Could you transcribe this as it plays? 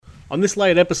On this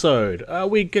late episode,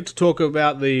 we get to talk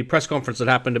about the press conference that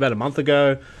happened about a month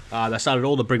ago. That started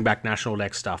all the Bring Back National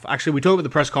Next stuff. Actually, we talked about the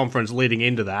press conference leading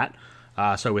into that,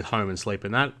 so with Home and Sleep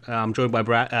and that. I'm joined by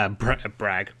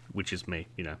Bragg, which is me,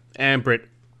 and Britt,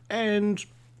 and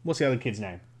what's the other kid's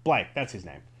name? Blake, that's his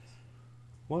name.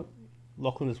 What?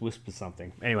 Lachlan has whispered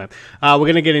something. Anyway, we're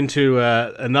going to get into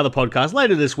another podcast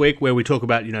later this week where we talk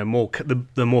about,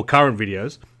 the more current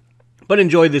videos. But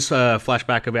enjoy this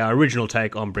flashback of our original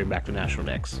take on Bring Back the National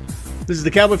Next. This is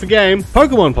the Cowboy for Game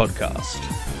Pokemon podcast.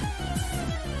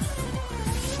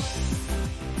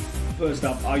 First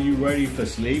up, are you ready for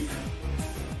sleep?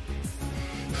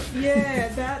 Yeah,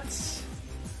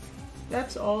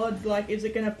 that's odd. Like, is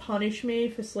it going to punish me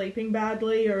for sleeping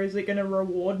badly, or is it going to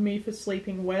reward me for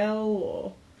sleeping well,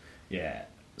 or... Yeah.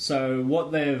 So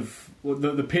what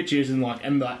the pitch is, and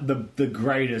the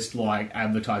greatest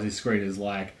advertising screen is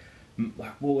like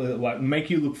make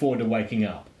you look forward to waking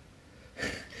up.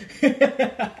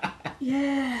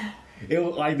 Yeah.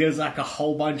 There's a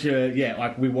whole bunch of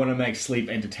we want to make sleep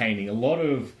entertaining. A lot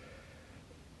of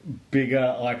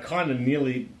bigger kind of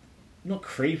nearly. Not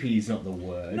creepy is not the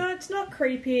word. No, it's not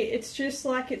creepy. It's just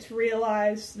it's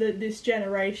realised that this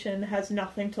generation has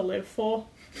nothing to live for.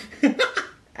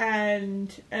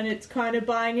 and it's kind of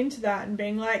buying into that and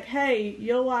being like, hey,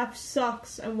 your life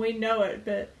sucks and we know it,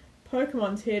 but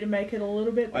Pokemon's here to make it a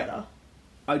little bit better.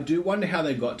 I do wonder how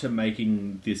they got to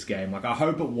making this game. I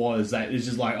hope it was that it's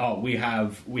just we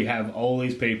have all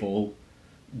these people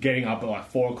getting up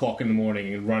at 4 o'clock in the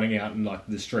morning and running out in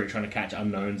the street trying to catch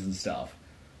unknowns and stuff.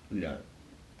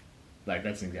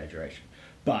 That's an exaggeration,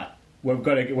 but we've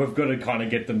got to kind of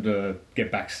get them to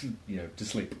get back, to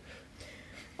sleep.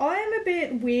 I am a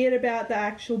bit weird about the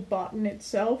actual button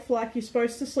itself. You're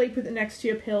supposed to sleep with it next to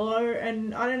your pillow,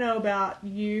 and I don't know about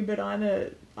you, but I'm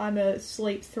a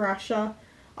sleep thrasher.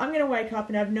 I'm gonna wake up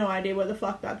and have no idea where the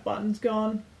fuck that button's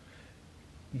gone.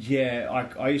 Yeah,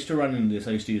 I used to run into this.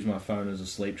 I used to use my phone as a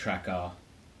sleep tracker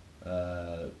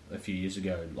a few years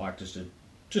ago,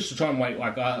 just to try and wake.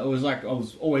 I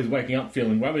was always waking up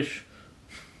feeling rubbish.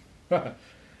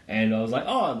 And I was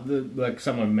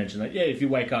someone mentioned that, if you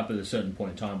wake up at a certain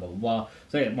point in time, blah, blah, blah.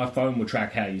 So, my phone would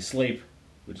track how you sleep,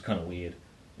 which is kind of weird,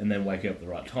 and then wake you up at the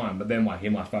right time. But then,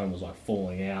 my phone was,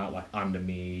 falling out, under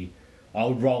me. I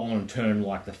would roll on and turn,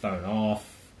 the phone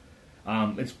off.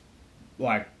 It's,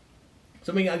 I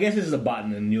guess this is a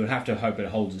button, and you would have to hope it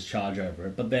holds its charge over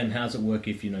it. But then, how does it work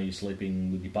if, you're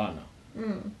sleeping with your partner?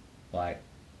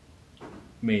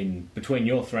 Between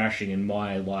your thrashing and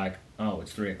my,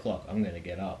 it's 3 o'clock, I'm going to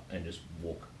get up and just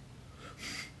walk.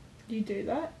 Do you do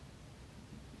that?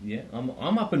 Yeah, I'm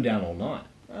up and down all night.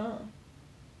 Oh.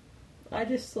 I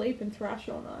just sleep and thrash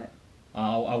all night.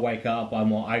 I wake up,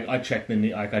 I check the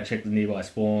nearby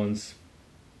spawns,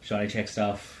 shiny check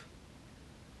stuff.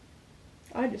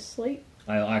 I just sleep.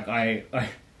 I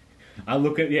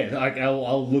look at,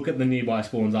 I'll look at the nearby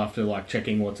spawns after,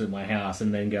 checking what's at my house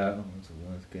and then go,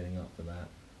 it's getting up for that.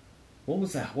 What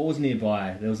was that? What was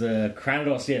nearby? There was a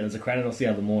Cranidos, there's a Cranidos the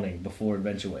other morning before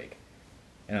Adventure Week.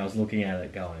 And I was looking at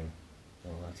it going,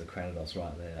 that's a Cranidos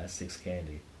right there, that's 6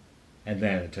 candy. And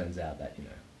then it turns out that,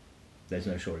 there's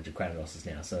no shortage of Cranidoses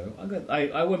now. So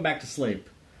I went back to sleep.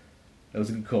 It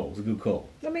was a good call.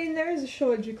 I mean, there is a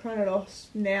shortage of Cranidos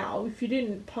now. If you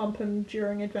didn't pump them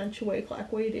during Adventure Week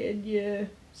like we did,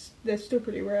 they're still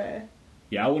pretty rare.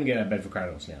 Yeah, I wouldn't get out of bed for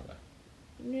Cranidos now, though.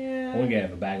 Yeah. I wouldn't get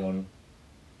out of a bag on them.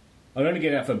 I'd only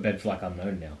get out of bed for,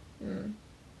 Unknown now. Mm.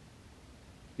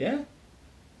 Yeah?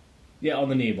 Yeah, on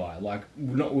the nearby.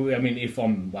 If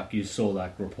I'm, you saw,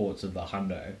 reports of the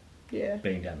hundo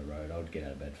being down the road, I would get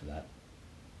out of bed for that.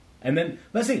 And then,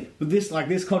 let's see, with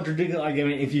this contradicts,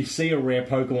 if you see a rare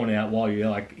Pokemon out while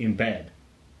you're, in bed,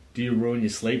 do you ruin your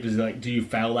sleep? Do you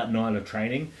fail that night of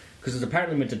training? Because it's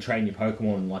apparently meant to train your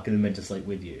Pokemon, and they're meant to sleep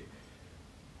with you.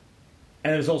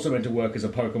 And it's also meant to work as a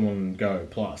Pokemon Go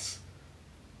Plus.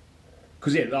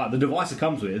 Because, the device it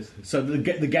comes with... So, the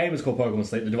game is called Pokemon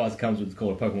Sleep. The device it comes with is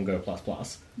called a Pokemon Go Plus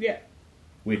Plus. Yeah.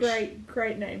 Which,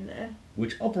 great name there.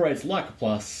 Which operates like a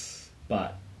Plus,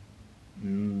 but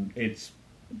it's...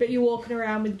 But you're walking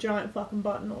around with a giant fucking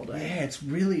button all day. Yeah,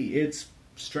 it's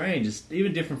strange. It's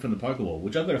even different from the Pokeball,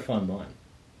 which I've got to find mine.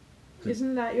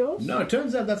 Isn't that yours? No, it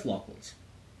turns out that's Lachlan's.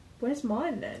 Where's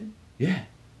mine, then? Yeah.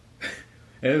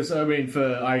 I got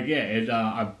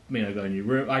a new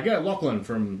room. Lachlan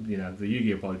from, the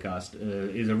Yu-Gi-Oh! Podcast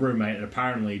is a roommate and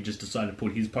apparently just decided to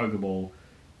put his Pokeball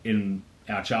in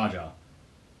our charger.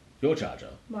 Your charger.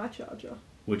 My charger.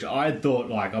 Which I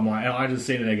thought, I just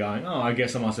seen it there going, I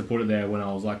guess I must have put it there when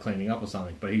I was, cleaning up or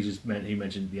something. But he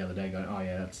mentioned the other day going, oh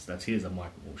yeah, that's his. I'm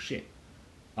like, well, shit.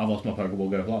 I've lost my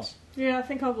Pokeball Go Plus. Yeah, I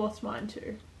think I've lost mine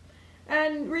too.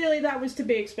 And really, that was to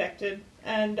be expected.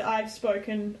 And I spoke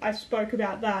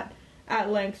about that at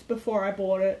length before I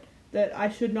bought it, that I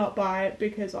should not buy it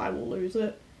because I will lose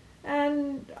it.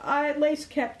 And I at least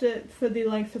kept it for the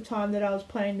length of time that I was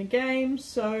playing the game,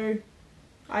 so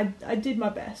I did my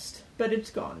best. But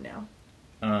it's gone now.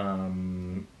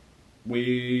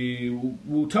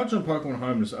 We'll touch on Pokemon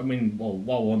Home. I mean, well,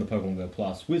 while we're on the Pokemon Go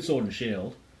Plus, with Sword and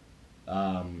Shield,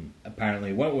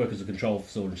 apparently it won't work as a control for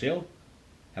Sword and Shield.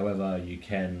 However, you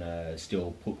can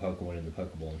still put Pokemon in the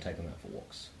Pokeball and take them out for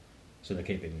walks. So they're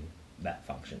keeping that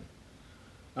function.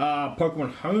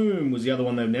 Pokemon Home was the other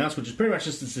one they announced, which is pretty much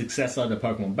just a successor to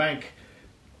Pokemon Bank.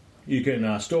 You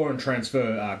can store and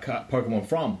transfer Pokemon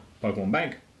from Pokemon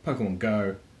Bank, Pokemon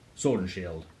Go, Sword and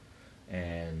Shield,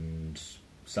 and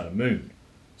Sun and Moon.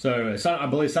 So I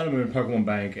believe Sun and Moon, Pokemon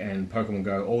Bank, and Pokemon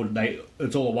Go,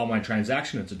 it's all a one-way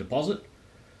transaction. It's a deposit,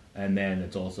 and then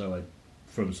it's also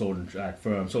from Sword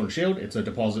and Shield, it's a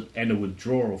deposit and a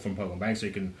withdrawal from Pokemon Bank, so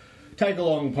you can take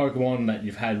along Pokemon that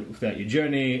you've had throughout your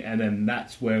journey, and then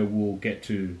that's where we'll get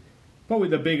to probably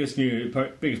the biggest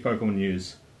Pokemon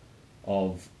news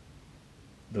of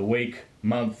the week,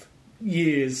 month,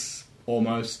 years,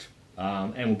 almost,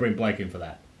 and we'll bring Blake in for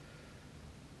that.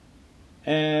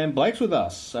 And Blake's with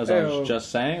us, as I was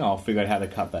just saying. I'll figure out how to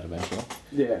cut that eventually.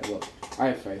 Yeah, look, I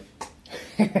have faith.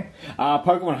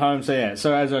 Pokemon Home,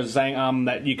 so as I was saying,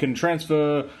 that you can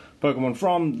transfer Pokemon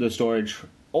from the storage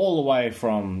all the way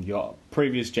from your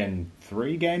previous Gen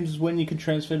 3 games is when you can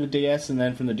transfer to DS, and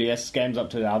then from the DS games up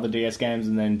to the other DS games,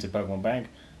 and then to Pokemon Bank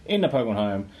in the Pokemon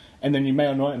Home. And then you may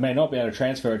or may not be able to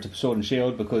transfer it to Sword and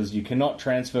Shield, because you cannot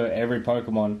transfer every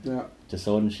Pokemon to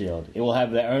Sword and Shield. It will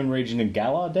have their own region in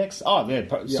Galar Dex. Oh, yeah,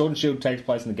 Sword and Shield takes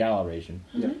place in the Galar region.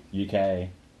 UK,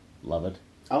 love it.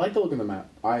 I like the look of the map.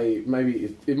 I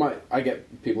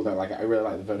get people that like it. I really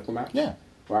like the vertical maps. Yeah.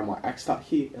 Where I'm like, I start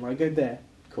here and I go there.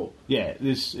 Cool. Yeah,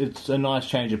 it's a nice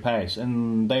change of pace,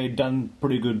 and they've done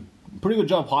pretty good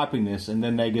job hyping this, and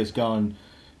then they just go and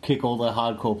kick all the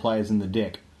hardcore players in the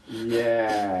dick.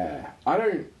 Yeah, I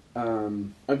don't.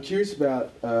 I'm curious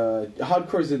about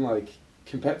hardcore as in like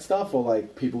compet stuff or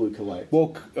like people who collect.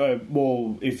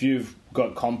 Well, if you've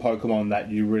got comp Pokemon that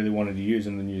you really wanted to use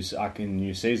in the new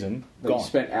season, you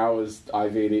spent hours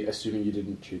IV'd, assuming you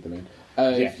didn't shoot them in.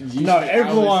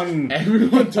 Everyone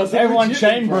does. Everyone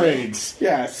chain breeds.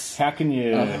 Yes. How can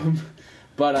you?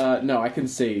 But no, I can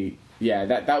see. Yeah,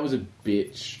 that was a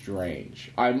bit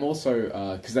strange. I'm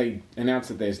also because they announced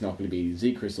that there's not going to be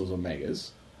Z crystals or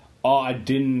megas. Oh, I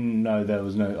didn't know there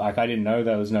was no. I didn't know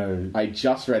there was no. I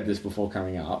just read this before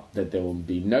coming up that there will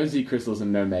be no Z crystals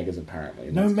and no megas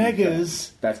apparently. No megas.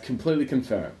 Confirmed. That's completely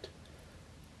confirmed.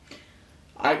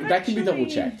 That can be double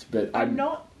checked, but I'm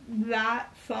not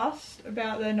that fussed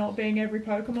about there not being every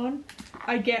Pokemon.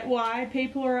 I get why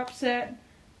people are upset,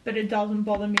 but it doesn't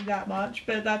bother me that much.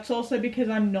 But that's also because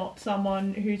I'm not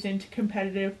someone who's into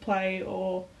competitive play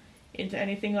or into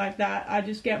anything like that. I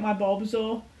just get my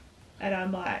Bulbasaur, and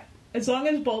I'm like, as long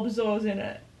as Bulbasaur's in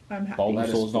it, I'm happy.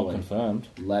 Bulbasaur's not confirmed.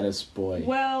 Lettuce boy.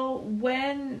 Well,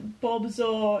 when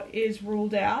Bulbasaur is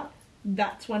ruled out,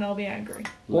 that's when I'll be angry.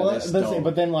 Well, that's the thing,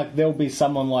 but then like there'll be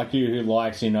someone like you who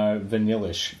likes,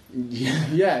 vanillish.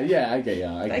 Yeah, I get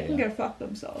ya. They can go fuck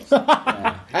themselves.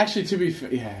 Yeah. Actually, to be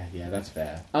fair, yeah, that's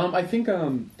fair. I think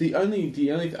the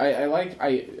only I like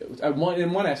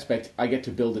in one aspect I get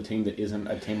to build a team that isn't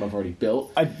a team I've already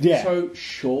built. Yeah. So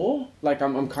sure, like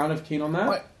I'm kind of keen on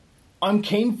that. I'm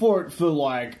keen for it for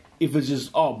like if it's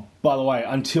just by the way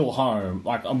until Home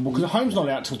because Home's not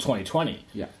out till 2020.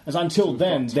 Yeah. As until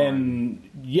then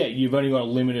you've only got a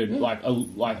limited I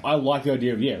like the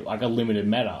idea of a limited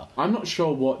meta. I'm not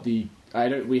sure what we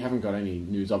haven't got any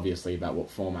news obviously about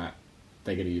what format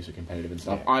they're going to use for competitive and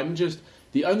stuff. Yeah. I'm just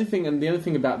the only thing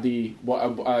about the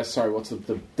what's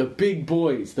the big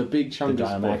boys, the big chungus, the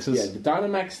Dynamaxes. Yeah, the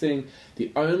Dynamax thing.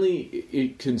 The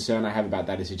only concern I have about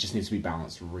that is it just needs to be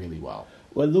balanced really well.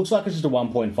 Well, it looks like it's just a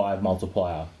 1.5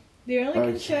 multiplier. The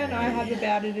only concern I have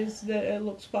about it is that it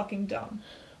looks fucking dumb.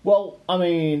 Well, I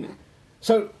mean,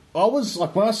 so I was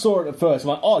like, when I saw it at first, I'm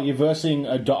like, oh, you're versing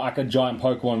a giant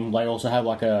Pokemon. They also have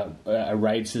like a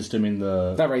raid system in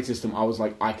the that raid system. I was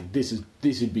like, this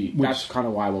would be. That's kind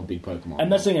of why I want big Pokemon. And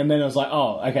that's the thing. And then I was like,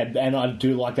 oh, okay. And I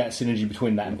do like that synergy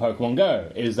between that and Pokemon Go.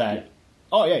 Is that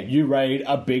you raid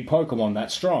a big Pokemon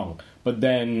that's strong. But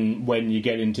then when you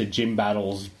get into gym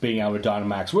battles, being able to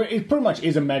Dynamax, where it pretty much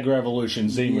is a Mega Evolution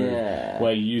Z-move,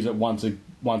 where you use it once a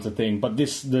thing. But the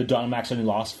Dynamax only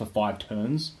lasts for 5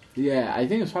 turns. Yeah, I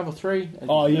think it's 5 or 3.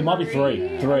 Oh, yeah, it might be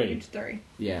 3. 3. It's 3.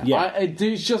 Yeah.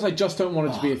 It's just I just don't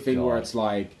want it to be a thing where it's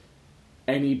like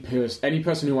any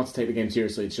person who wants to take the game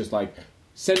seriously, it's just like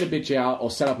send a bitch out or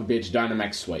set up a bitch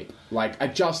Dynamax sweep, like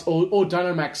adjust or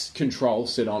Dynamax control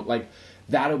sit on, like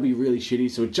that'll be really shitty.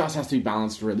 So it just has to be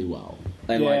balanced really well.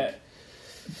 And like,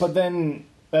 but then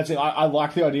that's it. I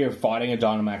like the idea of fighting a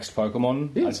Dynamax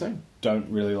Pokemon. Yeah, same. Don't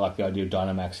really like the idea of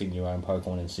Dynamaxing your own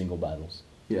Pokemon in single battles.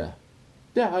 Yeah,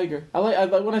 I agree. I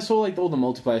like when I saw like all the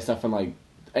multiplayer stuff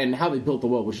and how they built the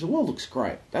world, which the world looks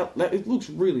great. That it looks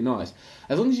really nice.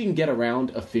 As long as you can get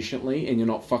around efficiently and you're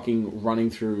not fucking running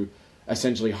through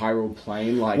essentially Hyrule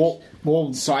Plain, like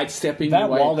sidestepping that your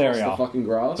way wild across area, the fucking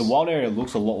grass. The wild area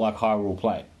looks a lot like Hyrule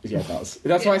Plain. Yeah, it does.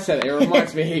 That's why I said it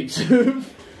reminds me heaps.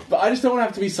 But I just don't want to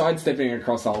have to be sidestepping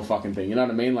across the whole fucking thing. You know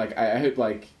what I mean? Like I hope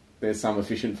like there's some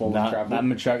efficient form of travel. That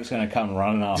Machoke's going to come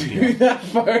running after you. That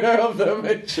photo of the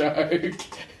Machoke.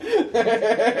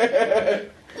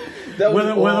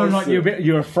 Whether or not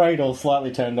you're afraid or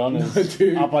slightly turned on is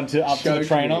up to the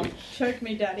trainer. Choke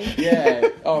me, daddy. Yeah.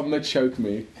 Oh, Machoke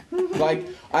me. Like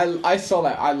I saw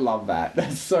that. I love that.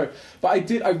 That's so.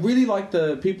 But I really like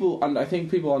the people. I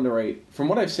think people underrate. From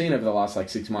what I've seen over the last like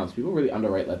 6 months, people really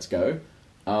underrate Let's Go.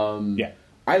 Yeah.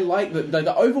 I like the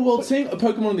overworld thing. A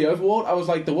Pokemon in the overworld. I was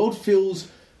like, the world feels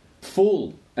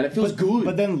full and it feels good.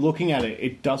 But then looking at it,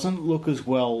 it doesn't look as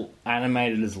well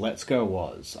animated as Let's Go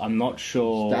was. I'm not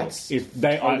sure if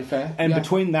they totally fair. And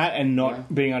between that and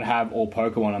not being able to have all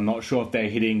Pokemon, I'm not sure if they're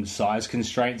hitting size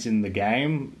constraints in the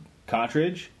game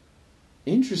cartridge.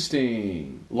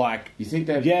 Interesting. Like, you think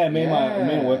they've... Yeah, me and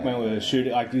my workmate were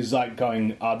shooting. Like, it's like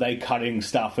going, are they cutting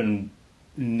stuff and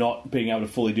not being able to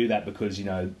fully do that because, you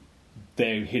know,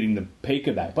 they're hitting the peak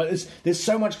of that. But there's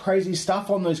so much crazy stuff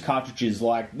on those cartridges.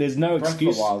 Like, there's no excuse. Breath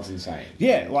of the Wild's insane.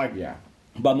 Yeah, like... Yeah.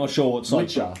 But I'm not sure what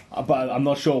size... Witcher. But I'm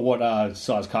not sure what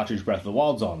size cartridge Breath of the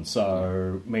Wild's on.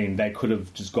 So, I mean, they could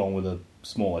have just gone with a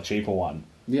smaller, cheaper one.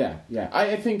 Yeah.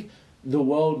 I think the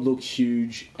world looks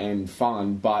huge and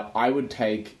fun, but I would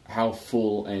take how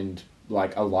full and,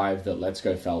 like, alive that Let's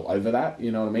Go felt over that.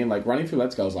 You know what I mean? Like, running through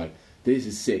Let's Go, I was like, this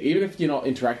is sick. Even if you're not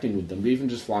interacting with them, but even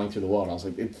just flying through the world, I was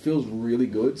like, it feels really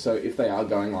good. So if they are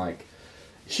going, like,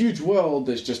 huge world,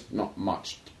 there's just not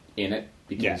much in it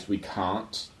because we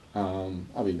can't.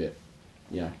 I'll be a bit,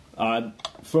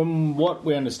 From what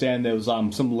we understand, there was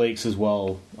some leaks as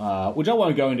well, which I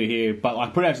won't go into here, but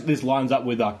like pretty much this lines up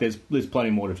with like there's plenty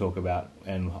more to talk about,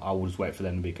 and I will just wait for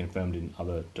them to be confirmed in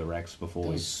other directs before.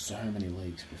 There's so many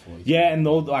leaks before.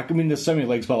 There's so many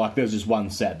leaks, but like there's just one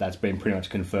set that's been pretty much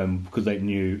confirmed because it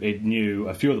knew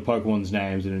a few of the Pokemon's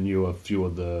names and it knew a few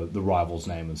of the rivals'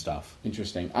 name and stuff.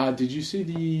 Interesting. Did you see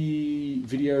the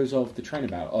videos of the trainer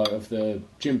battle, of the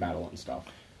gym battle and stuff?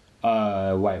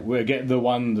 We're getting the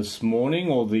one this morning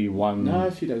or the one... No,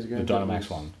 a few days ago. The Dynamax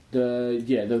one.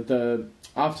 The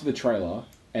after the trailer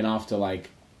and after, like,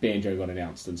 Banjo got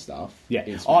announced and stuff.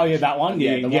 Yeah. Oh, yeah, that one?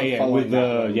 Yeah. With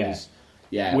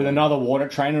with another water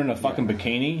trainer in a fucking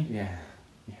bikini. Yeah.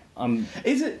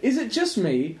 Is it just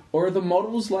me, or are the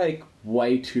models, like,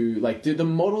 way too... Like, do the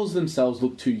models themselves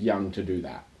look too young to do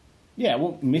that? Yeah,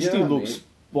 well, Misty looks...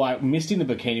 Like, Misty in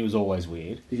the bikini was always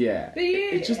weird. Yeah.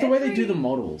 It's just the way they do the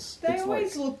models. They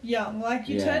always look young. Like,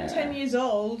 you turn 10 years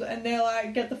old and they're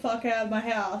like, get the fuck out of my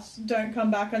house. Don't come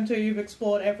back until you've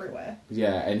explored everywhere.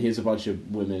 Yeah, and here's a bunch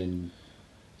of women and...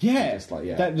 Yeah. Just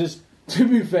like, That just... To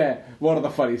be fair, one of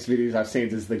the funniest videos I've seen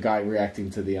is the guy reacting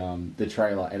to the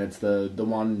trailer, and it's the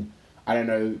one... I don't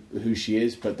know who she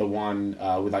is, but the one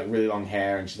with like really long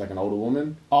hair and she's like an older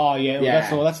woman. Oh yeah,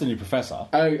 that's the new professor.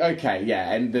 Oh okay,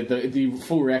 yeah, and the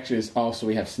full reaction is, oh, so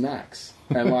we have snacks,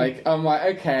 and like I'm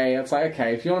like, okay, it's like,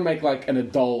 okay, if you want to make like an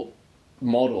adult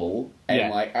model and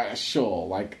like sure,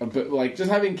 like but like just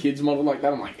having kids model like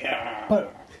that, I'm like, yeah.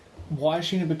 But why is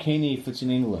she in a bikini if it's in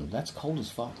England? That's cold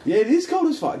as fuck. Yeah, it is cold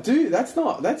as fuck, dude. That's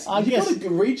I guess got to be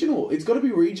regional. It's got to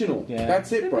be regional. Yeah.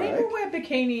 That's it, bro. People wear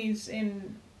bikinis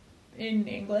in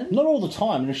England. Not all the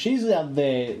time. And if she's out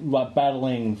there like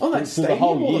battling for the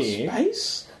whole year,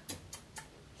 space.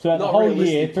 Throughout the whole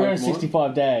year,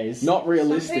 365 days. Not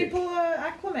realistic. Some people are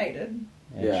acclimated.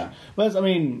 Yeah. But I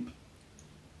mean,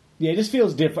 it just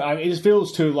feels different. I mean, it just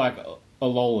feels too like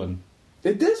Alolan.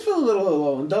 It does feel a little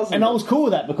Alolan, doesn't it? And I was cool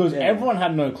with that because everyone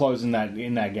had no clothes in that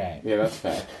game. Yeah, that's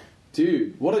fair.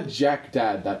 Dude, what a jack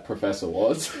dad that professor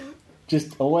was.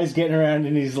 Just always getting around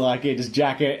in his like just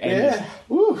jacket and just,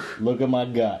 look at my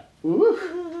gut.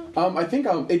 I think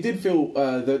it did feel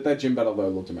that gym battle though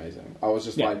looked amazing. I was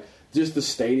just like just the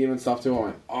stadium and stuff too. I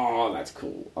went, oh, that's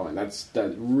cool. I mean,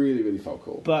 that really really felt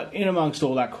cool. But in amongst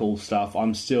all that cool stuff,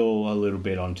 I'm still a little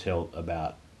bit on tilt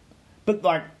about. But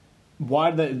like,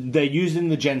 why they're using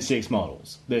the Gen 6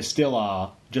 models? They still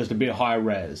are just a bit high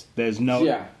res. There's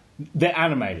no They're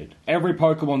animated. Every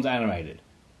Pokemon's animated.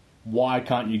 Why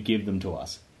can't you give them to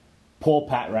us? Poor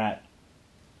Patrat.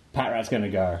 Patrat's going to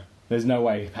go. There's no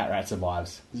way Patrat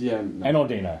survives. Yeah, no. And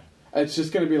Ordino. It's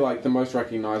just going to be like the most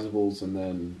recognisables and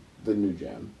then the new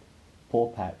gen.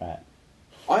 Poor Patrat.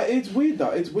 It's weird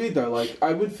though. Like,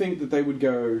 I would think that they would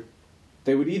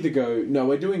either go, no,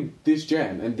 we're doing this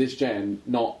gen and this gen,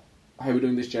 not, hey, we're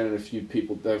doing this gen and a few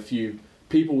people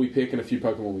we pick and a few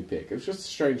Pokemon we pick. It's just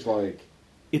strange, like...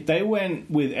 If they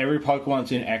went with every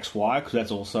Pokemon's in XY, because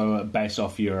that's also based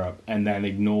off Europe, and then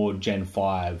ignored Gen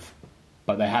 5,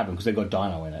 but they haven't, because they've got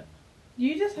Dino in it.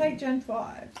 You just hate Gen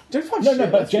 5. Gen 5 No,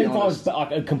 shit, but let's be Gen 5 honest. is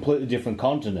like a completely different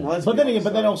continent. Well, let's but be then honest, again,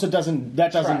 but then though. also doesn't...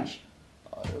 That doesn't... Trash.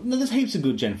 No, there's heaps of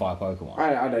good Gen 5 Pokemon.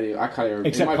 I can't even...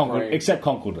 Except in my brain- except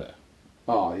Conkeldurr.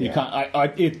 Oh, yeah. You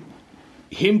can't...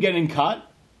 him getting cut,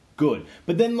 good.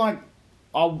 But then, like...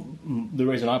 the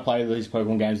reason I play these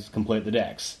Pokemon games is to complete the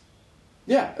decks.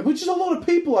 Yeah, which is a lot of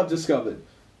people I've discovered.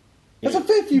 That's a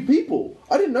fair few people.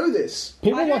 I didn't know this.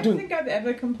 People I like don't doing... think I've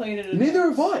ever completed it.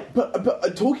 Neither have I.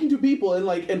 But talking to people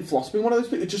and Floss being one of those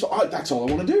people, it's just, that's all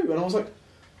I want to do. And I was like,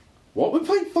 what? We're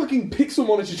playing fucking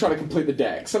Pixelmon to try to complete the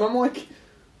decks. And I'm like,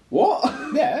 what?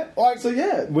 Yeah, like... So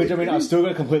yeah. Which, I mean, I've still got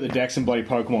to complete the decks in bloody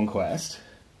Pokemon Quest.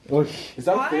 Is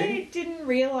that a I thing? didn't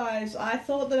realise. I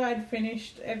thought that I'd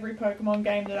finished every Pokemon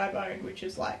game that I've owned, which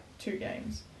is like 2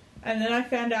 games. And then I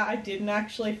found out I didn't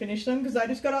actually finish them because I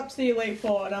just got up to the Elite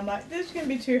Four and I'm like, this is going to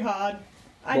be too hard.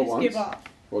 I What just ones? give up.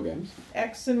 What games?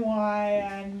 X and Y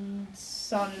and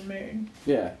Sun and Moon.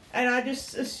 Yeah. And I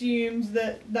just assumed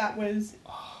that was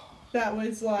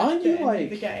like Aren't the you, end like- of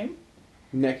the game.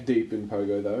 Neck deep in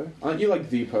Pogo, though. Aren't you like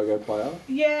the Pogo player?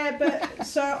 Yeah, but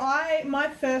so my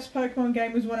first Pokemon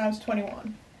game was when I was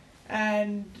 21,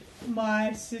 and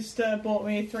my sister bought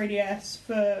me a 3DS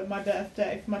for my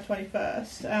birthday for my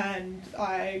 21st, and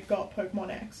I got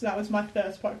Pokemon X. That was my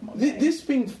first Pokemon game. This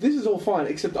is all fine,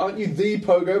 except aren't you the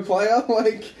Pogo player?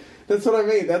 Like, that's what I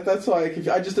mean. That's like,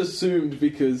 I just assumed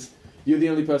because you're the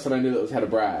only person I knew that had a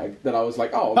brag that I was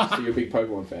like, oh, obviously you're a big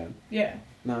Pokemon fan. Yeah.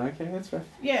 No, okay, that's fair.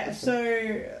 Yeah,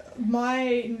 so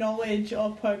my knowledge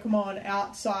of Pokemon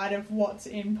outside of what's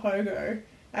in Pogo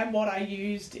and what I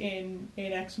used in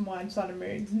X and Y and Sun and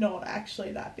Moon is not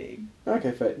actually that big.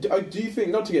 Okay, fair. Do you think,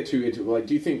 not to get too into it, like,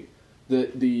 do you think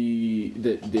that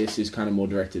this is kind of more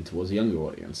directed towards a younger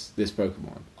audience, this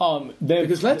Pokemon?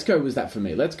 Because Let's Go was that for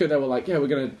me. Let's Go, they were like, yeah, we're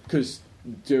going to, because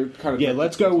they're kind of... Yeah,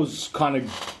 Let's Go was kind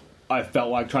of... I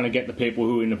felt like trying to get the people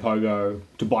who are into Pogo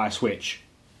to buy a Switch,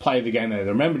 play the game they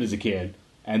remembered as a kid,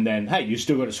 and then, hey, you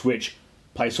still got a Switch,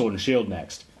 play Sword and Shield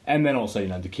next. And then also,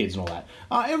 the kids and all that.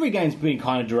 Every game's been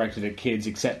kind of directed at kids,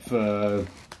 except for...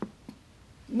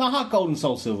 No, Heart Gold and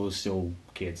Soul Silver is still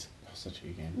kids. Such a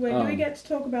good game. When do we get to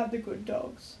talk about the good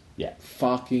dogs? Yeah.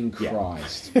 Fucking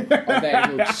Christ. Oh, they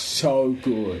look so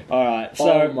good. Alright,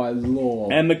 so... Oh, my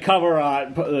lord. And the cover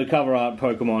art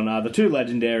Pokemon are the 2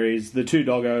 legendaries, the 2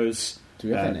 doggos... Do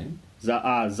we have their name?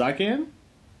 Zacian?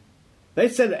 They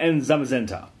said, and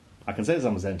Zamazenta. I can say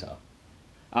Zamazenta.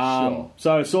 Sure.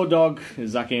 So, Sword Dog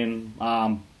is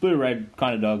Zacian. Blue-red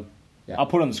kind of dog. Yeah. I'll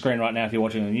put it on the screen right now if you're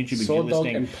watching on YouTube. Sword if you're Dog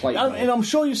listening. and Plate And Dog. I'm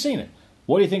sure you've seen it.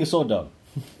 What do you think of Sword Dog?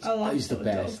 I like He's the Sword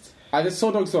best. Dogs. The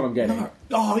Sword Dog's what I'm getting.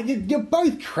 Oh, you're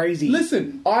both crazy.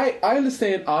 Listen, I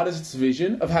understand artist's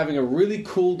vision of having a really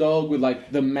cool dog with,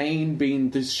 like, the mane being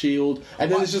the shield, and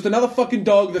then there's just another fucking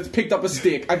dog that's picked up a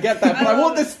stick. I get that, but I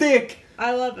want the stick!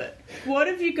 I love it. What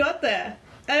have you got there?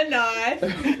 A knife?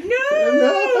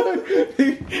 No!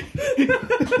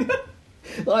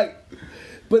 Like,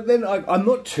 but then I'm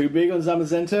not too big on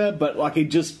Zamazenta, but like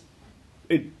it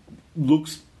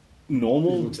looks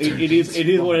normal. It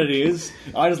is what it is.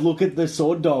 I just look at the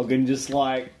Sword Dog and just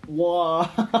like, wow.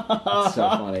 It's so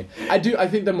funny. I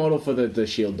think the model for the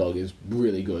shield dog is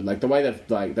really good. Like the way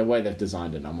they've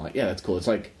designed it, I'm like, yeah, that's cool. It's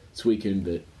like Suicune,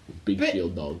 but big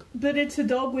shield dog. But it's a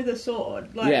dog with a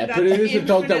sword. Like, Yeah, that's but it is a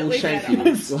dog that will shank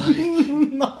infinitely you.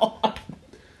 better. No.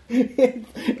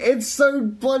 It's so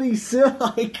bloody silly.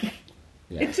 Like,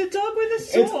 Yeah. It's a dog with a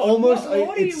sword. it's almost.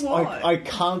 What do it's you want? I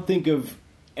can't think of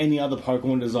any other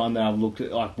Pokemon design that I've looked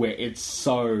at like where it's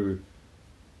so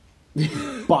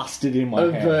busted in my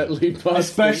head. Overtly busted.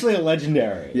 Especially a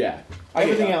legendary. Yeah.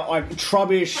 Everything else, like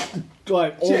Trubbish,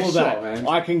 like all Yeah, of sure, that, man.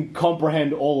 I can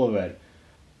comprehend all of it.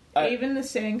 Even the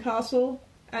sandcastle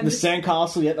and The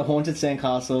sandcastle, the haunted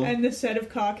sandcastle. and the set of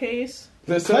car keys.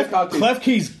 The Senate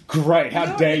Klefki's great.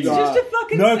 How dare It's you? just a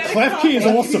fucking No, Senate Klefki card. is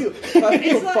awesome.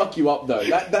 That'll like- fuck you up though.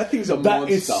 That thing's a That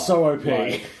monster. is so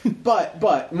OP. Like,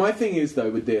 but my thing is though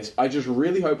with this, I just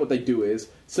really hope what they do is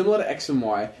similar to X and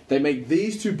Y. They make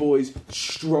these two boys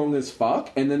strong as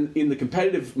fuck, and then in the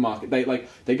competitive market,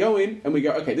 they go in and we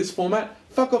go, okay, this format.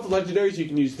 Fuck off the legendaries. You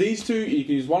can use these two. You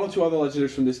can use one or two other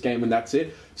legendaries from this game, and that's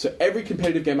it. So every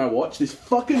competitive game I watch, this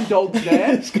fucking dog's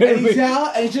there, and he's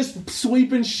out and he's just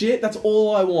sweeping shit. That's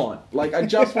all I want. Like I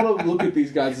just want to look at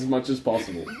these guys as much as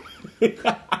possible.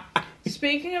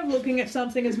 Speaking of looking at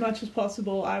something as much as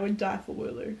possible, I would die for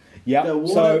Wooloo. Yep. Yeah,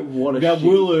 what a now shit.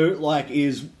 Wooloo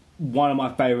is one of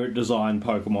my favorite design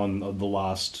Pokemon of the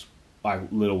last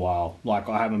little while. Like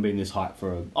I haven't been this hyped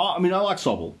for. I like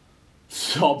Sobble.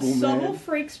 Sobble, man. Sobble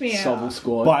freaks me out. Sobble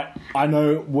squad. But I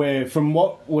know from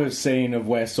what we've seen of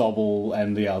where Sobble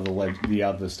and the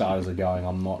other starters are going,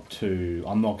 I'm not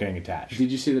getting attached. Did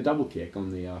you see the double kick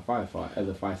on the the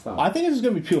 5-star? I think it's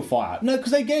going to be pure fire. No,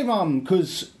 because they gave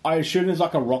because I assume there's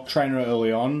like a rock trainer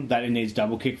early on that it needs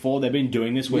double kick for. They've been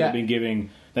doing this where Yeah. they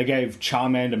gave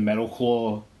Charmander Metal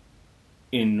Claw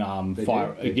in They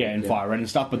Fire do, yeah. Fire Red and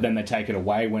stuff, but then they take it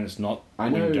away when it's not. I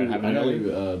when know. you don't have I an early.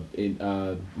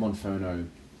 know. Monferno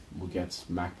gets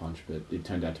Mach Punch, but it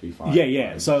turned out to be fire.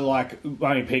 Yeah. So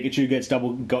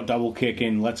Pikachu got double kick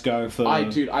in Let's Go for. I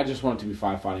just want it to be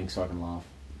firefighting so I can laugh.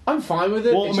 I'm fine with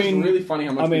it. Well, It's just really funny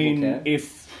how much people care.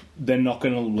 if they're not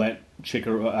going to let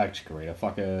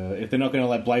Chikorita, if they're not going to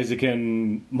let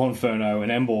Blaziken, Monferno,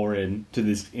 and Emboar into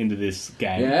this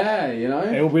game, Yeah, you know.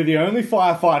 it will be the only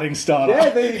firefighting starter. Yeah,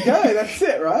 there you go. That's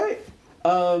it, right?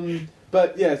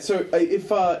 But yeah, so if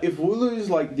Wooloo's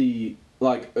like the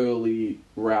early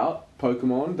route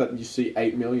Pokemon that you see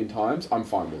 8 million times, I'm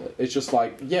fine with it. It's just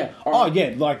like, yeah. Oh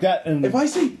yeah, like that. And If I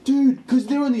see, dude, because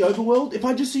they're in the overworld, if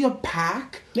I just see a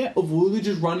pack Yeah. of Wooloo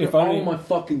just running, If only- oh my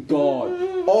fucking god.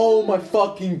 Oh my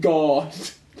fucking god.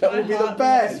 That would My be the heart will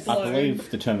best. explode. I believe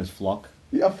the term is flock.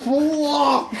 Yeah,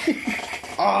 flock!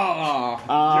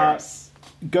 Yes.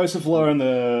 Gossifleur and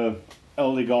the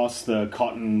Eldegoss, the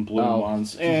cotton blue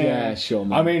ones. yeah, sure,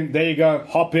 man. I mean, there you go.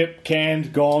 Hoppip,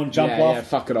 canned, gone, jump off. Yeah,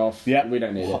 fuck it off. Yep. We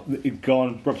don't need it.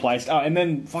 Gone, replaced. Oh, and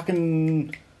then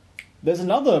fucking... There's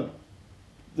another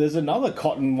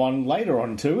cotton one later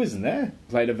on too, isn't there?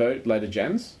 Later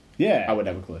gems? Yeah. I would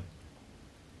have a clue.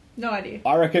 No idea.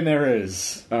 I reckon there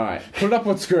is. Alright, put it up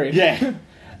on screen. Yeah.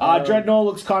 Dreadnought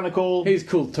looks kind of cool. He's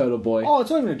cool, Turtle Boy. Oh,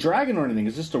 it's not even a dragon or anything.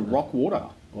 It's just a rock water.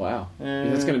 Wow.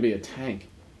 That's going to be a tank.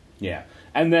 Yeah.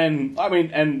 And then,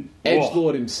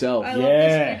 Edgelord himself. I love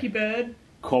Yeah. this Spooky Bird.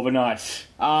 Corviknight.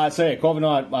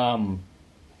 Corviknight,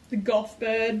 The Goth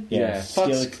Bird. yeah.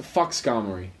 Fuck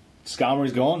Skarmory.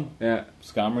 Skarmory's gone. Yeah.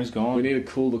 Skarmory's gone. We need a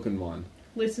cool looking one.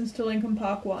 Listens to Linkin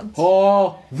Park once.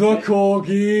 Oh, the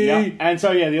Corgi! Yeah. And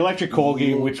so, the electric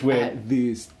corgi, which we're... At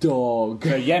this dog.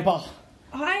 So, Yampa.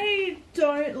 I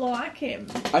don't like him.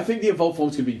 I think the evolved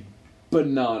form's going to be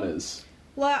bananas.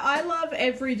 Like, I love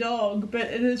every dog, but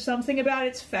there's something about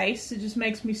its face that just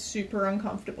makes me super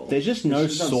uncomfortable. There's just no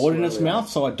It's just sword in its unswirly. mouth,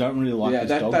 so I don't really like Yeah,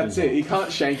 this dog. that's design. it. He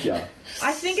can't shank you.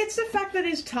 I think it's the fact that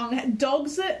his tongue...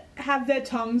 Dogs that have their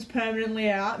tongues permanently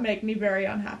out make me very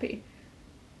unhappy.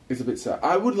 It's a bit sad.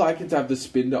 I would like it to have the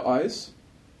Spinder eyes.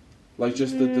 Like,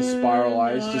 just the spiral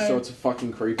eyes, just so no. it's a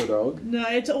fucking creeper dog. No,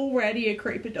 it's already a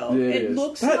creeper dog. Yeah, it is.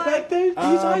 looks That- like... these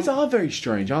eyes are very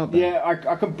strange, aren't they? Yeah,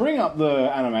 I could bring up the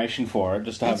animation for it,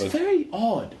 just to have It's a... very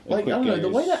odd. Like, I quick don't know, the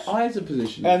gaze. way that eyes are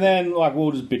positioned. And then,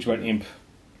 we'll just bitch about Imp.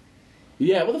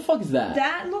 Yeah, what the fuck is that?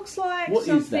 That looks like What is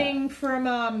something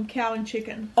from Cow and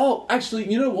Chicken. Oh, actually,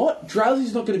 you know what?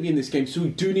 Drowsy's not going to be in this game, so we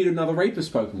do need another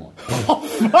rapist Pokemon.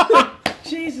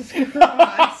 Jesus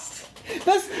Christ.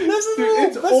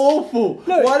 It's awful.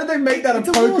 No, Why did they make that a It's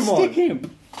a little Pokemon? stick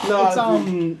imp. No, It's,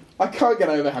 dude, I can't get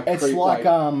over how It's creep, like,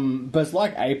 but it's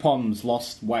like Apom's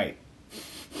lost weight.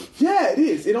 Yeah, it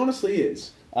is. It honestly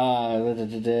is.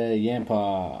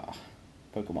 Yampa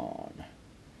Pokemon.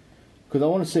 Because I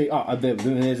want to see...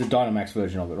 there's a Dynamax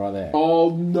version of it right there. Oh,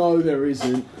 no, there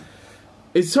isn't.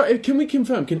 Can we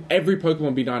confirm? Can every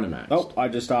Pokemon be Dynamaxed? Oh, I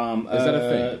just... Is that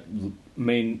a thing? I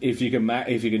mean, if you can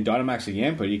Dynamax a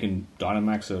Yampa, you can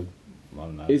Dynamax a... I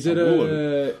don't know. Is it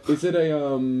Wooloo.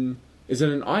 Is it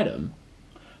an item?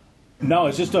 No,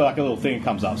 it's just like a little thing that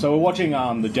comes up. So we're watching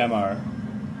the demo.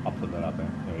 I'll put that up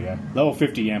there. There we go. Level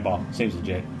 50 Yampa. Seems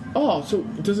legit. Oh, so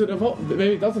does it evolve?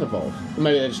 Maybe it doesn't evolve.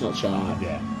 Maybe they're just not showing it.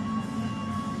 Yeah.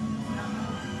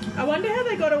 I wonder how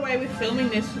they got away with filming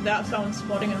this without someone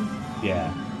spotting them.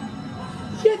 Yeah.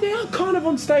 Yeah, they are kind of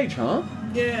on stage, huh?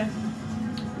 Yeah.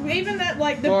 even that,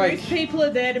 like, the booth people are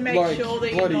there to make sure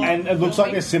that you're not... And it looks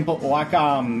like they're simple, like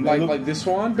this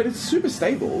one, but it's super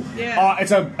stable. Yeah.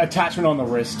 It's a attachment on the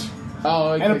wrist.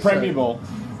 Oh, okay. And a Premier Ball.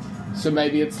 So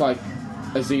maybe it's like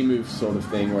a Z-Move sort of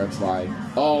thing where it's like,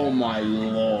 oh my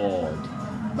lord.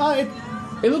 No,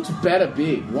 it looks better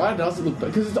big. Why does it look better?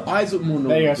 Because its eyes look more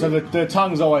normal. There you go, so the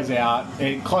tongue's always out.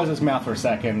 It closes its mouth for a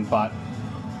second, but...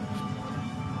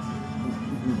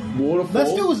 Waterfall.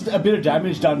 There's still a bit of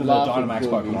damage done to the Dynamax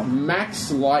Pokemon.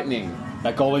 Max Lightning.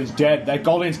 That Goldine's dead. That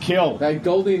Goldine's killed. That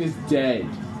Goldeen is dead.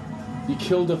 You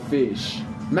killed a fish.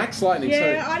 Max Lightning.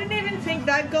 Yeah, I didn't even think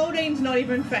that Goldeen's not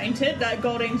even fainted. That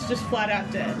Goldeen's just flat out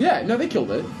dead. Yeah, no, they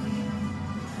killed it.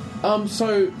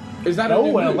 So is that an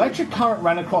electric current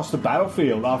ran across the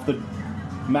battlefield after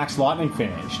Max Lightning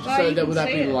finished. Oh, so would that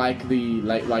be like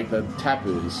the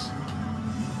Tapus?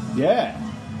 Yeah.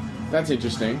 That's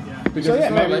interesting. Because So,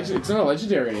 yeah, it's not a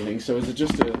legendary or anything, so is it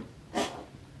just a...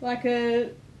 Like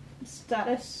a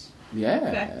status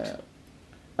effect?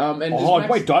 And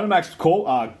wait, Dynamax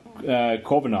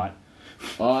Corviknight.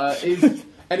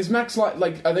 Is Max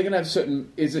like are they gonna have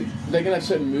certain they're gonna have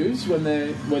certain moves when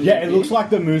they're Yeah, it looks like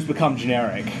the moves become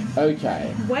generic.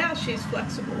 Okay. Wow, she's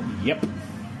flexible. Yep.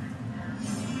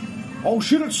 Oh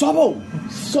shit, it's Sobble!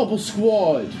 Sobble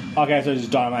Squad! Okay, so it's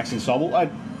just Dynamax and Sobble.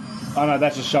 I know,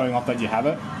 that's just showing off that you have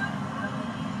it.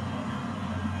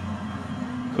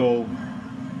 Cool.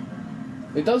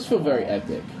 It does feel very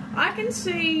epic. I can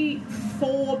see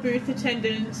 4 booth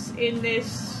attendants in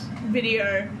this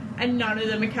video, and none of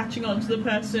them are catching on to the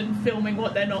person filming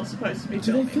what they're not supposed to be Do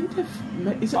filming. they think they've...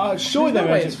 Surely there's no they're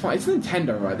way meant it's fine. It's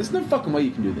Nintendo, right? There's no fucking way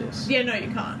you can do this. Yeah, no,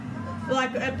 you can't.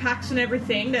 Like at PAX and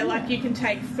everything, that like you can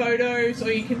take photos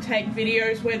or you can take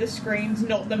videos where the screen's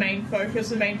not the main focus.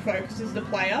 The main focus is the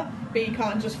player, but you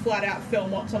can't just flat out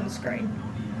film what's on the screen.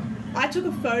 I took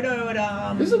a photo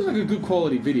at This looks like a good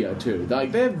quality video too.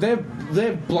 Like they're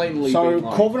blatantly. So being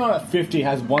like, Corviknight at 50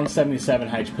 has 177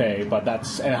 HP, but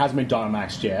and it hasn't been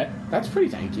Dynamaxed yet, that's pretty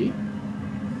tanky.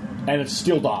 and it's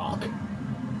still dark.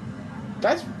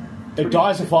 That's It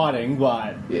dies of fighting,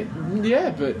 but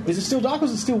yeah, but is it still dark or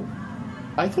is it still?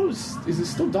 I thought it was. Is it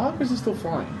still dark or is it still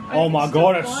flying? Oh my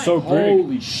god, it's so big.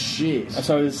 Holy shit!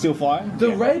 So is it still flying?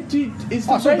 The red dude is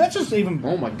the Oh, so red. that's just even.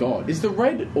 Oh my god, is the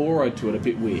red aura to it a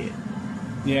bit weird?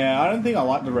 Yeah, I don't think I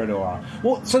like the red aura.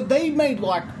 Well, so they made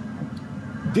like.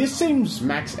 This seems.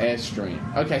 Max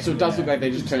Airstream. Okay, so it does look like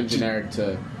they just turned generic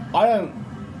to. I don't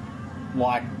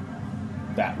like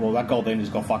that. Well, that Goldeen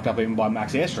just got fucked up even by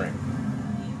Max Airstream.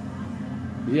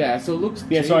 Yeah, so it looks.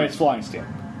 Yeah, sorry, it's flying still.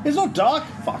 It's not dark.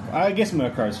 Fuck. I guess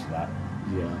Murkrow's for that.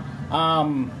 Yeah.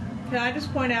 Can I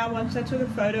just point out, once I took a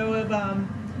photo of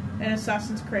an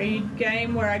Assassin's Creed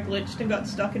game where I glitched and got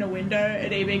stuck in a window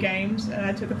at EB Games, and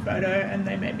I took a photo and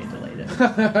they made me delete it.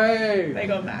 Hey. They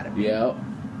got mad at me. Yeah.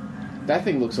 That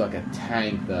thing looks like a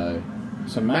tank though.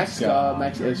 So Max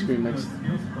Airstream, Max.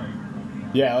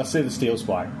 Yeah, let's see the steel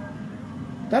spike.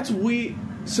 That's weird.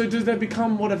 So does that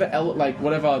become whatever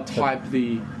whatever type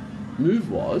the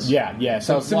move was? Yeah.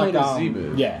 So it's similar like to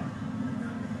Z-Move. Yeah.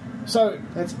 So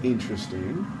That's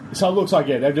interesting. it looks like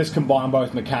they've just combined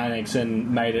both mechanics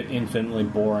and made it infinitely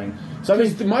boring. So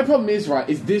My problem is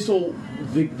is this all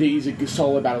these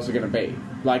solo battles are going to be?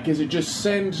 Like, is it just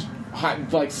send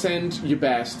your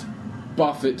best,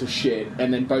 buff it to shit,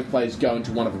 and then both players go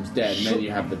into one of them's dead, and then you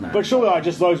have the match? But surely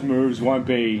just those moves won't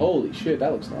be. Holy shit,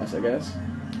 that looks nice. I guess.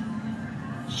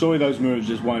 Surely those moves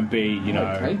just won't be,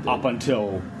 Okay, then. up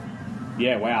until.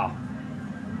 Yeah, wow.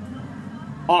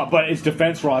 Oh, but its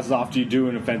defense rises after you do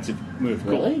an offensive move.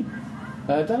 Cool. Really?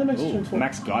 Dynamax Ooh, transform.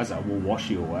 Max Geyser will wash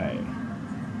you away.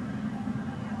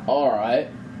 All right.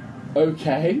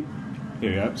 Okay. Here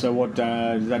we go. So what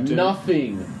does that do?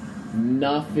 Nothing.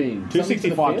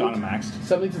 265 Dynamaxed.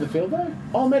 Something to the field though?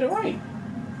 Oh, made it rain.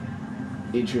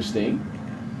 Interesting.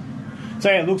 So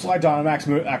yeah, it looks like Dynamax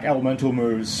elemental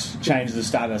moves change the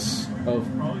status. Of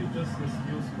Probably just the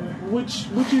skill spike.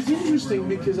 which is interesting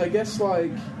because I guess I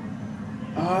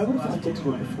would have thought to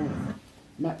go before.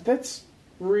 Matt, that's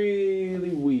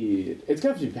really weird. It's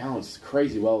going to have to be balanced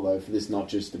crazy well though for this not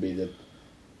just to be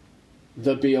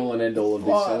the be all and end all of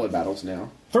these solo battles now.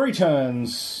 3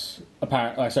 turns,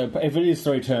 apparently. So if it is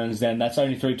 3 turns, then that's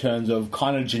only 3 turns of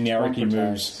kind of generic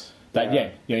moves. That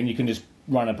yeah, and you can just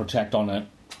run and protect on it.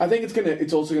 I think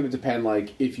it's also gonna depend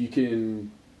if you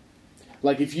can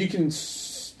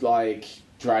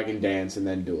Dragon Dance and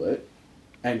then do it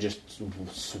and just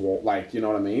swap, you know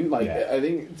what I mean? I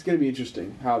think it's gonna be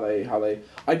interesting how they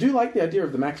I do like the idea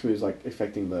of the max moves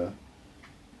affecting the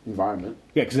environment.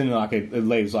 Yeah, because then it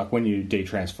leaves when you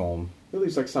de-transform. It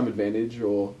leaves some advantage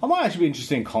or I might actually be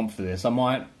interested in comp for this. I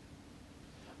might.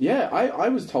 Yeah, I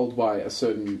was told by a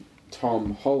certain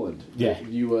Tom Holland that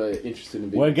you were interested in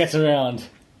being... Word gets around.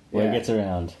 Word Yeah. gets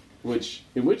around.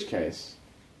 In which case,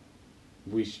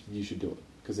 you should do it,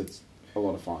 because it's a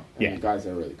lot of fun. And Yeah. the guys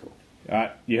are really cool.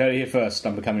 Alright, you heard it here first.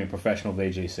 I'm becoming a professional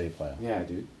VGC player. Yeah,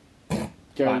 dude.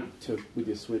 Go with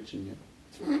your Switch and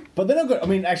your... But they're not good. I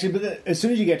mean, actually, as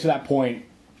soon as you get to that point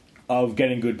of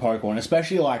getting good Pokemon,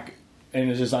 especially like, and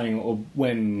it's just something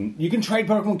when you can trade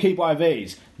Pokemon, keep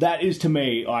IVs. That is to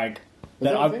me like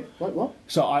that. What?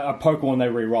 So a Pokemon they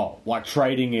re-roll. Like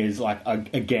trading is like a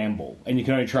gamble, and you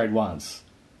can only trade once.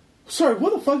 Sorry,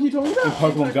 what the fuck are you talking about?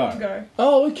 Pokemon Go. Go.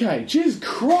 Oh, okay. Jesus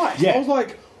Christ. Yeah. I was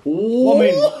like, Well, what?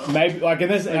 I mean, maybe like,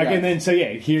 and, and then so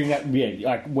yeah, hearing that,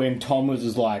 like when Tom was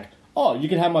just like, "Oh, you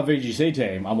can have my VGC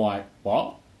team," I'm like,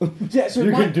 "What? Yeah, so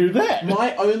you can do that?"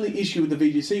 My only issue with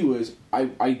the VGC was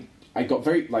I got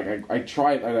very I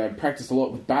tried and I practiced a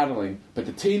lot with battling, but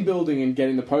the team building and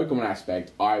getting the Pokemon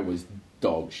aspect, I was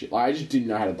dog shit. Like, I just didn't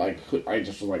know how to I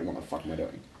just was like, what the fuck am I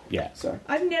doing? Yeah. So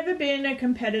I've never been a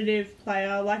competitive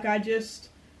player. Like, I just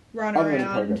run Other than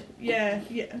around. poker. Yeah.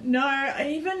 No,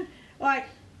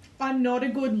 I'm not a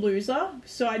good loser,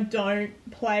 so I don't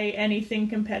play anything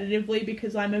competitively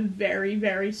because I'm a very,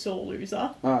 very sore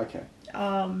loser. oh, okay.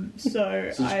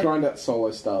 So just grind out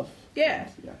solo stuff. Yeah.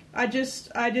 Yeah. I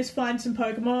just find some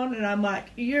Pokemon and I'm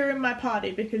like, you're in my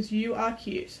party because you are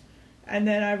cute. And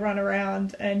then I run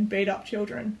around and beat up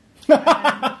children.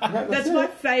 That's my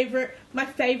favorite. My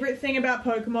favorite thing about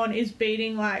Pokemon is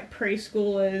beating like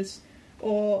preschoolers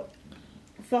or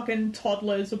fucking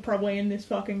toddlers are probably in this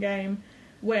fucking game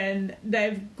when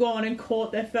they've gone and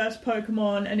caught their first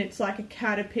Pokemon and it's like a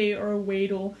Caterpie or a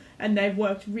Weedle and they've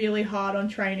worked really hard on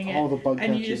training it. Oh, the bug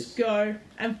and you catchers. just go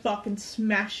and fucking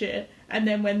smash it. And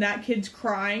then when that kid's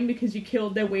crying because you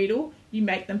killed their Weedle, you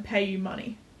make them pay you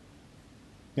money.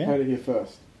 Yeah. Heard it here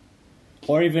first.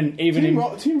 Or even Team in,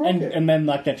 Rocket. and then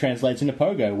like that translates into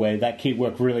Pogo, where that kid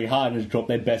worked really hard and has dropped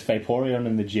their best Vaporeon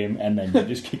in the gym, and then you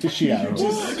just kick the shit out of them.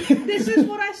 Well, this is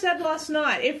what I said last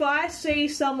night. If I see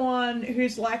someone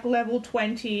who's like level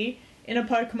 20 in a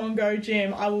Pokemon Go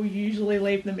gym, I will usually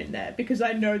leave them in there because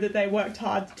I know that they worked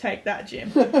hard to take that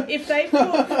gym. If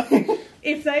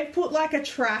they've put like a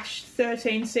trash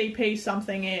 13 CP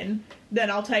something in,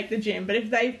 then I'll take the gym. But if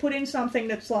they've put in something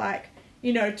that's like,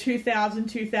 2,000,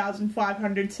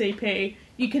 2,500 CP,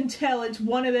 you can tell it's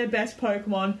one of their best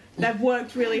Pokemon. They've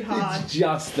worked really hard. It's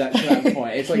just that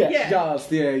point. It's like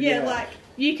Yeah, like,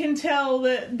 you can tell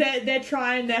that they're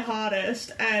trying their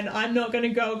hardest, and I'm not going to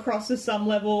go across to some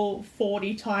level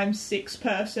 40 times 6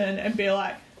 person and be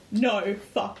like, no,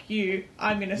 fuck you,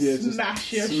 I'm going to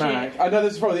smash your shit. I know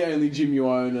this is probably the only gym you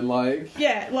own, and like...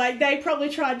 Yeah, like, they probably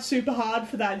tried super hard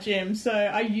for that gym, so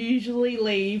I usually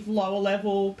leave lower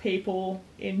level people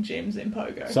in gyms in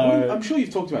Pogo. So I'm sure you've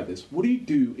talked about this. What do you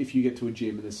do if you get to a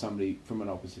gym and there's somebody from an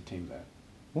opposite team there?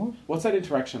 What? What's that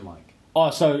interaction like? Oh,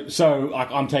 so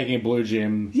like I'm taking a blue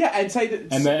gym, Yeah, and say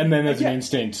that... and then there's an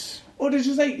instant. Or did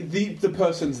you say the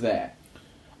person's there?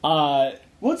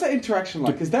 What's that interaction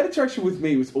like? Because that interaction with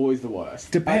me was always the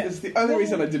worst. It's the only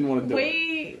reason I didn't want to do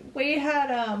it. We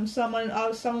had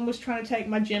someone was trying to take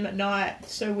my gym at night,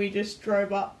 so we just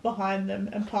drove up behind them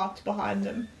and parked behind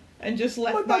them and just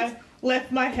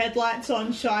left my headlights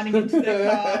on, shining into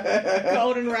their car,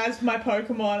 golden razzed my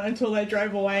Pokemon until they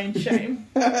drove away in shame.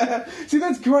 See,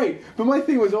 that's great. But my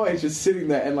thing was always just sitting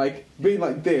there and like being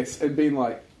like this and being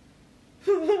like,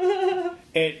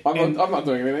 I'm not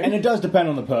doing anything. And it does depend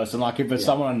on the person. Like if it's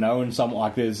someone I know, and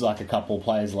like there's like a couple of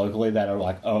players locally that are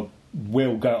like,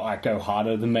 will go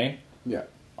harder than me. Yeah.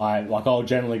 I'll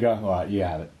generally go, all right, you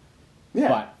have it. Yeah.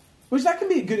 But which that can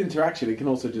be a good interaction. It can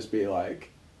also just be like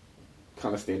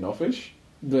kind of standoffish,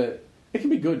 but it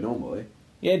can be good normally.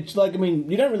 yeah, it's like, I mean,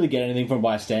 you don't really get anything from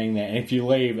by staying there. And if you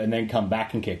leave and then come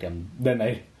back and kick them, then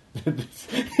they.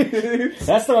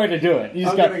 That's the way to do it. You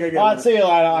just see you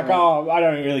later. Like, I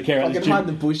don't really care. I can hide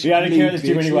the bush. Yeah, I don't care about this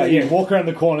gym anyway. Yeah, walk around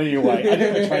the corner your way. I did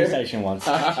it at the train station once.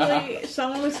 Actually,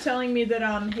 someone was telling me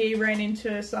that he ran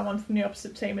into someone from the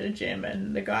opposite team at a gym,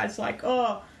 and the guy's like,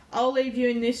 "Oh, I'll leave you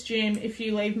in this gym if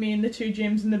you leave me in the 2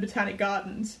 gyms in the Botanic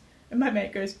Gardens." And my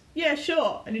mate goes, "Yeah,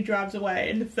 sure," and he drives away.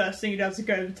 And the first thing he does is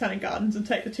go to the Botanic Gardens and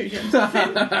take the 2 gyms off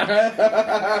him.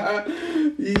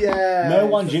 Yeah. No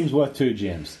one gym's worth 2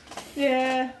 gyms.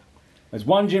 Yeah. There's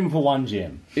 1 gym for 1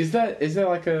 gym. Is there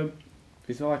like a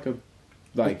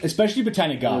Especially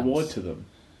Botanic Gardens. reward to them,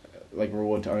 like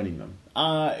reward to owning them?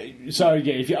 So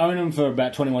yeah, if you own them for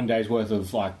about 21 days worth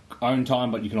of like own time,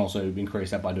 but you can also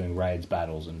increase that by doing raids,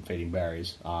 battles, and feeding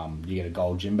berries. You get a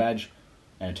gold gym badge,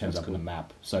 and it turns up in the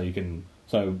map. So we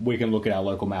can look at our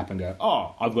local map and go,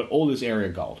 oh, I've got all this area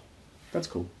gold. That's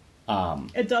cool.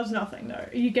 It does nothing though.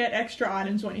 You get extra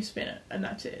items when you spin it, and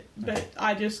that's it. But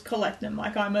I just collect them.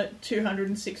 Like, I'm at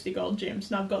 260 gold gems,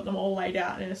 and I've got them all laid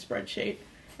out in a spreadsheet.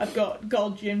 I've got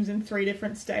gold gems in 3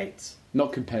 different states.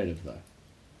 Not competitive though.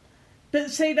 But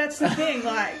see, that's the thing.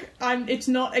 Like, it's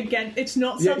not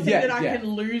something that I can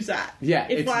lose at. Yeah,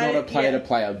 If it's not a player to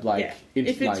player. Like, Yeah.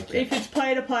 it's If it's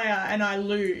player to player and I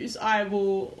lose, I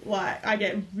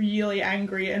get really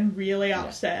angry and really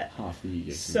upset. half the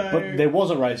year. So But there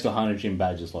was a race to 100 gym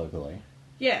badges locally.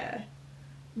 yeah,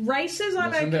 races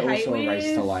I'm Wasn't there okay also with. a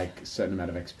race to like a certain amount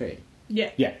of XP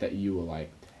Yeah, Yeah. that you were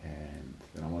like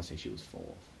 10th, and I want to say she was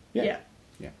 4th. yeah.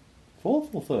 Fourth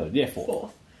or third? Yeah, fourth.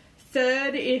 Fourth,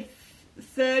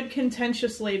 third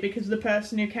contentiously because the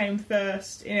person who came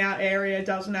first in our area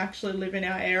doesn't actually live in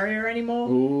our area anymore.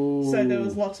 Ooh. So there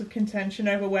was lots of contention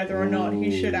over whether or not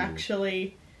he should Ooh.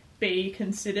 actually be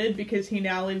considered because he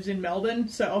now lives in Melbourne.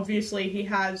 So obviously he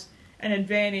has an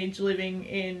advantage living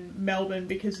in Melbourne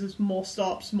because there's more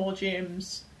stops, more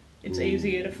gyms. It's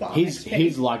easier to farm. His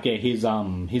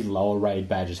XP. his lower raid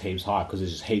badge is heaps high because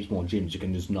there's just heaps more gyms. You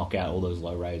can just knock out all those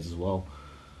low raids as well.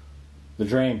 The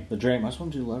dream. I just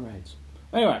want to do low raids.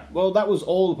 Anyway, well, that was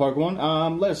all the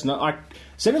Pokemon. Let us know.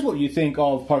 Send us what you think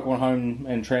of Pokemon Home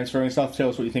and transferring stuff. Tell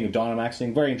us what you think of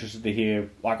Dynamaxing. Very interested to hear.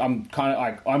 Like,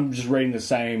 I'm just reading the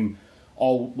same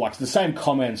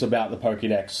comments about the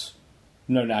Pokédex,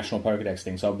 no national Pokédex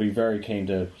thing. So I'll be very keen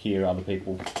to hear other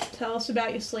people. Tell us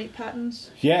about your sleep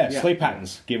patterns. Yeah, sleep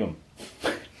patterns. Give them.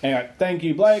 Anyway, thank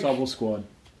you, Blake. Sobble Squad.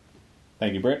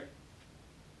 Thank you, Britt.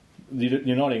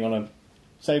 You're nodding on a.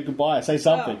 Say goodbye. Say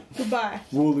something. Oh, goodbye.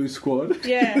 Wooloo Squad.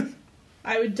 Yeah,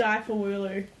 I would die for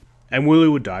Wooloo. And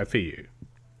Wooloo would die for you.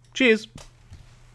 Cheers.